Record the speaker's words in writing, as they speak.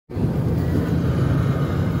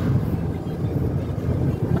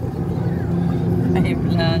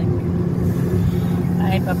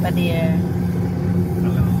Papa dear.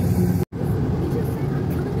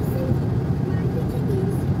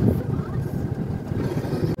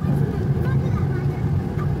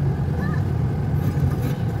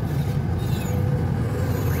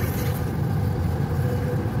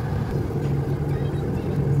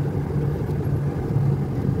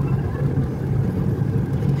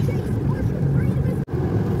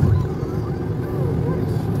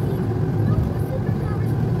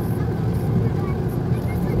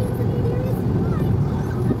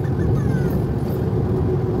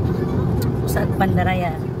 Pusat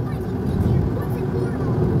bandaraya.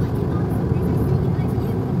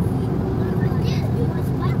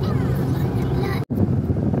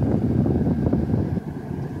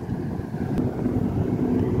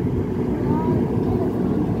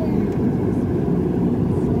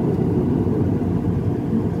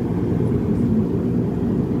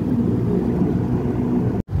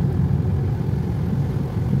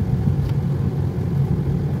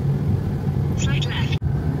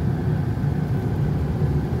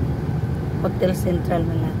 Hotel Central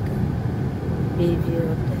Melaka, Bayview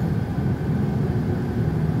Hotel.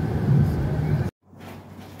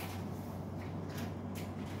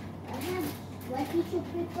 What did you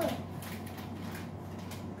prefer?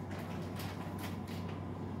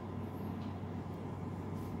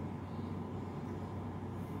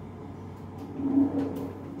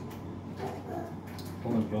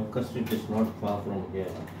 Oh, Jonker Street is not far from here.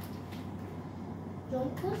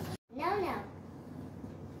 Jonker? No.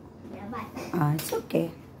 Ah, it's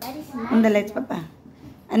okay. That is On the lights, Papa.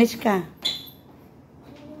 Anishka.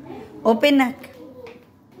 Open nak.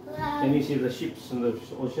 Can you see the ships in the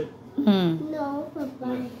ocean? No,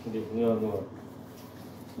 Papa. No.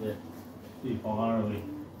 Yeah. See, far away.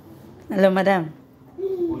 Hello, madam.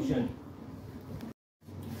 Ocean.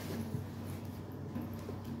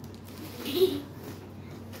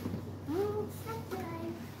 Oh,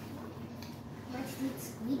 sunshine. Masjid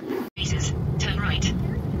sweet. Meters. Turn right.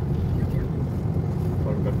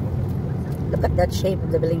 Look at that shape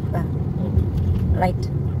of the building, Papa. Right.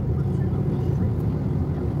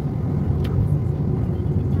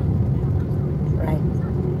 Right.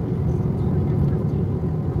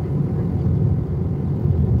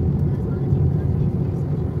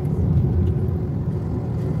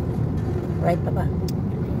 Right, Papa.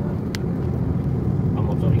 I'm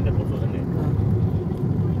observing that also, isn't it?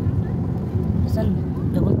 This one,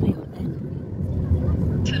 double tree hotel.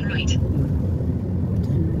 Turn right.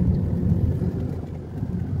 Turn right.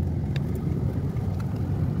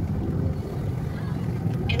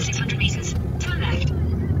 In 600 meters. Turn left.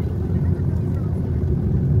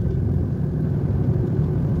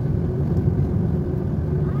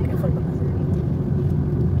 Careful, Papa.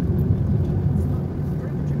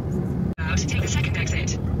 Now to take the second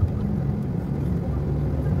exit.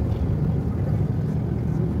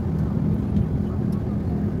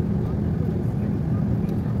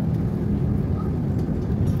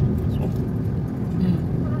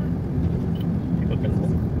 People can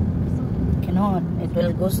walk. Cannot. It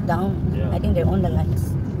will goes down. Yeah. I think they own the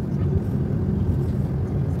lights.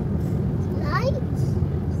 Lights?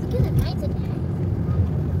 Look at the lights again.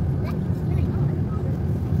 That's really hard.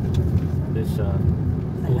 This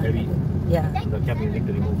too heavy. Yeah. The cabin need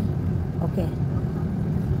to remove. Okay.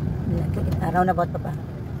 Like, roundabout, Papa. I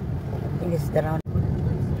think this is the round.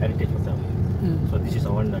 Heritage Hotel. So this is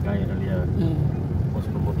the one the guy earlier was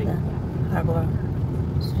promoting. The Harbor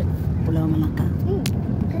Street, Pulau Melaka.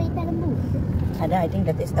 Kereta lembu. I think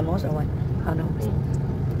that is the most or what? Oh no.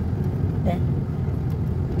 Then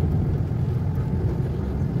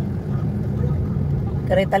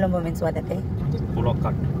Kereta Lumbu means what, ate? Pulau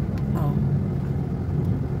Kat. Oh.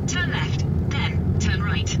 Turn left. Then turn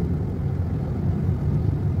right.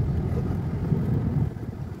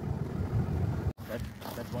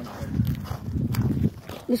 That one.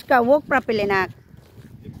 Niska, walk properly, nak.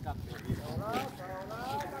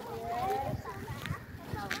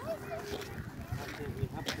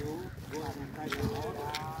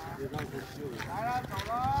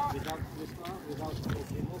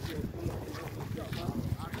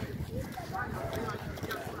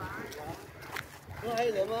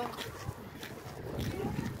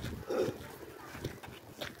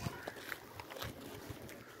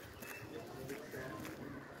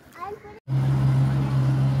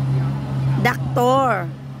 Doctor.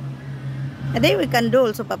 I think we can do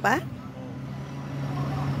also, Papa.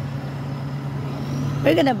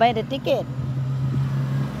 We're gonna buy the ticket.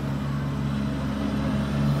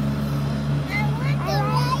 I want to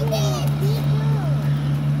ride it.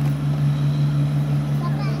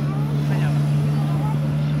 Papa.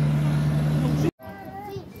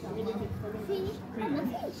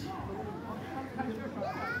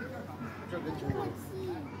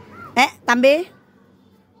 Tambe?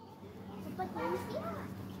 Papa, can you see?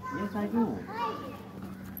 Yes, I do.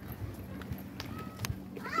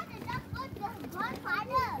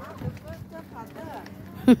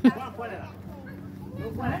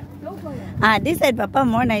 This side Papa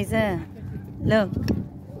more nicer. Look.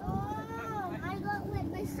 Oh, I got wet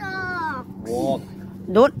my socks. Walk.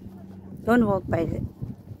 Don't walk by it.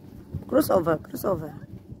 Cross over.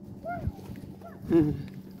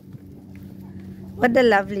 What a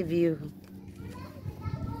lovely view.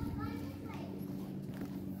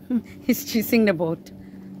 He's chasing the boat.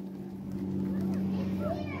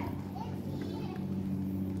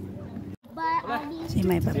 But I need See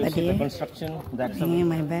my Papa You see the there. construction. That's Bringing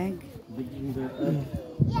my bag. digging the earth.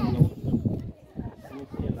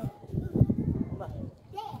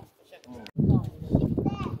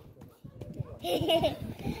 Hey,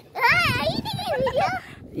 are you taking a video?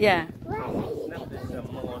 Yeah. That is the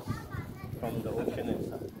most from the ocean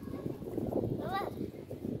inside.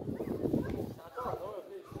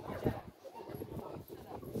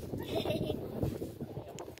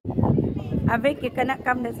 Avik, you cannot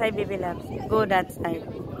come that side, baby loves. Go that side.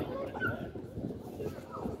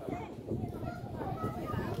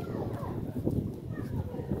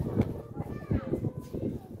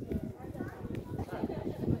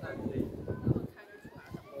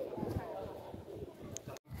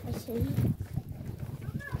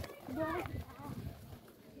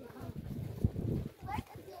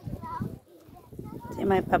 See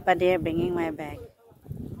my Papa there bringing my bag.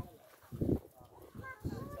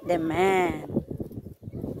 The man.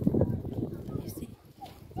 You see?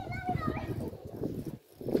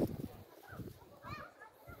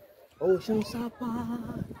 Ocean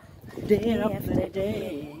Sapa, day after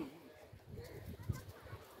day.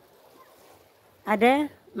 Ada,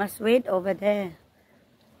 must wait over there.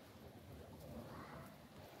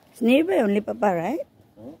 It's nearby only, Papa, right?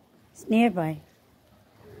 It's nearby.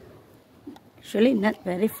 Actually, not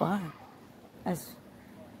very far. As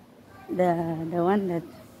the one that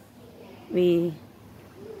we.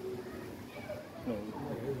 No,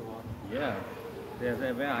 yeah, there's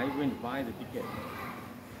where I went to buy the ticket.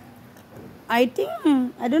 I think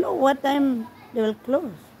I don't know what time they will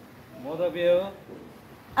close. Motor view.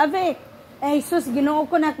 Avik, Jesus, ginoo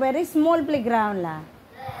ko na very small playground la.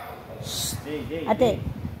 Hey. Ate.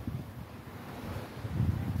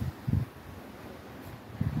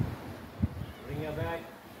 Bring your bag.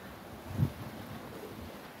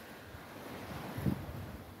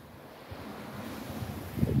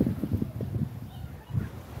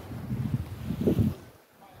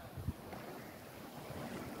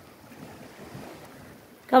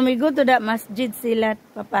 Can we go to that Masjid Silat,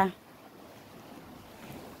 Papa?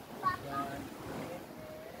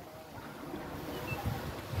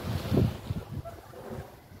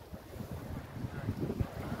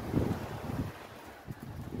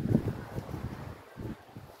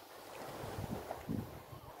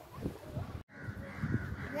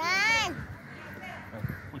 Run!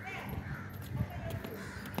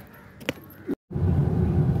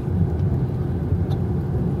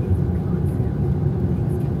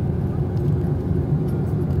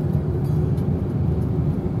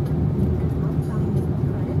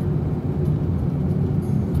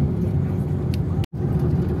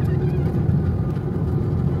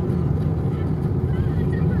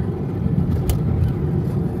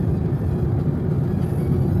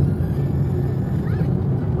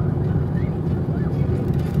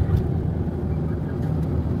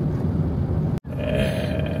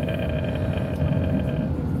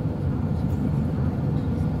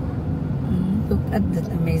 Look at that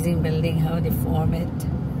amazing building, how they form it.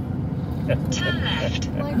 Turn left,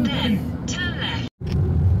 then turn left.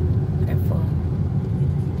 Careful.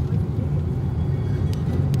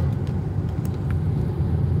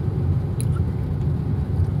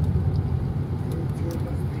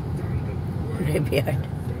 Graveyard.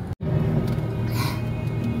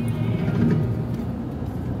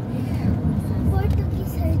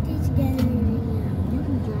 Portuguese Heritage Gallery. You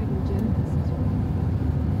can drag your genesis.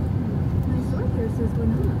 My sorter says we're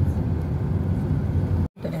not.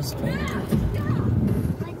 To the street.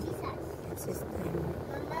 What Jesus? This is time.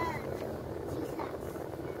 Mama, Jesus.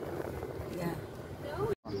 Yeah.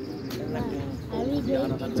 Are we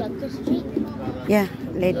going to Jacko Street? Yeah,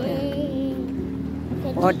 later. Yay.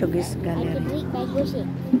 Portuguese I gallery. can eat mango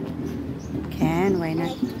shake. Can, why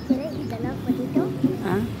not? Can I eat the log potato?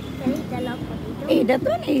 Huh? Can I eat the log potato? Hey, that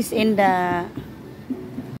one is in the.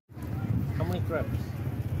 How many crabs?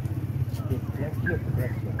 Let's look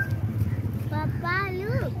crabs. Papa,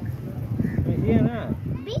 look. Right here, huh?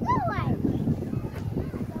 Bigger one.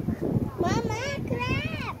 Mama,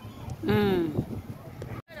 crab. Mm.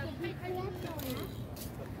 Crab.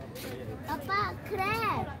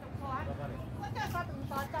 crab.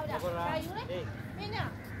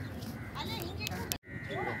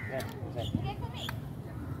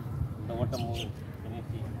 The water moving. Can you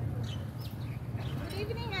see? Good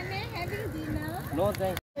evening, Anne. Having dinner? No,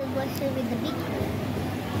 thanks. We'll go swim with the big fish.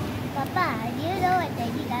 Papa, do you know what I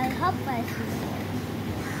did? I will hop first.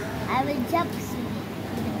 I will jump swim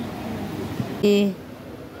with the big fish.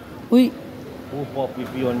 Uy, Who pour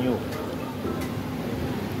pee on you?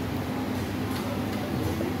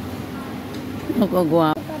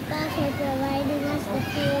 nagwagwa. Papa for providing us the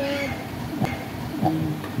food.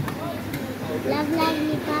 Love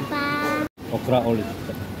me, Papa. Okra olive.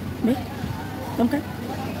 Wait, come cut.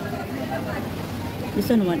 This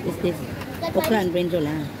one, what is this? Okra and brinjal,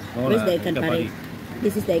 ah. No Where's lah, the ikan ikan pari? pari.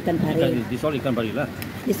 This is the ikan pari. This all ikan pari lah.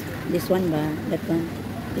 This one ba? That one.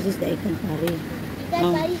 This is the ikan pari. That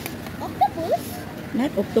Oh. is octopus.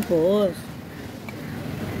 Not octopus.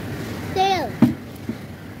 Tail.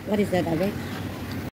 What is that, Abek?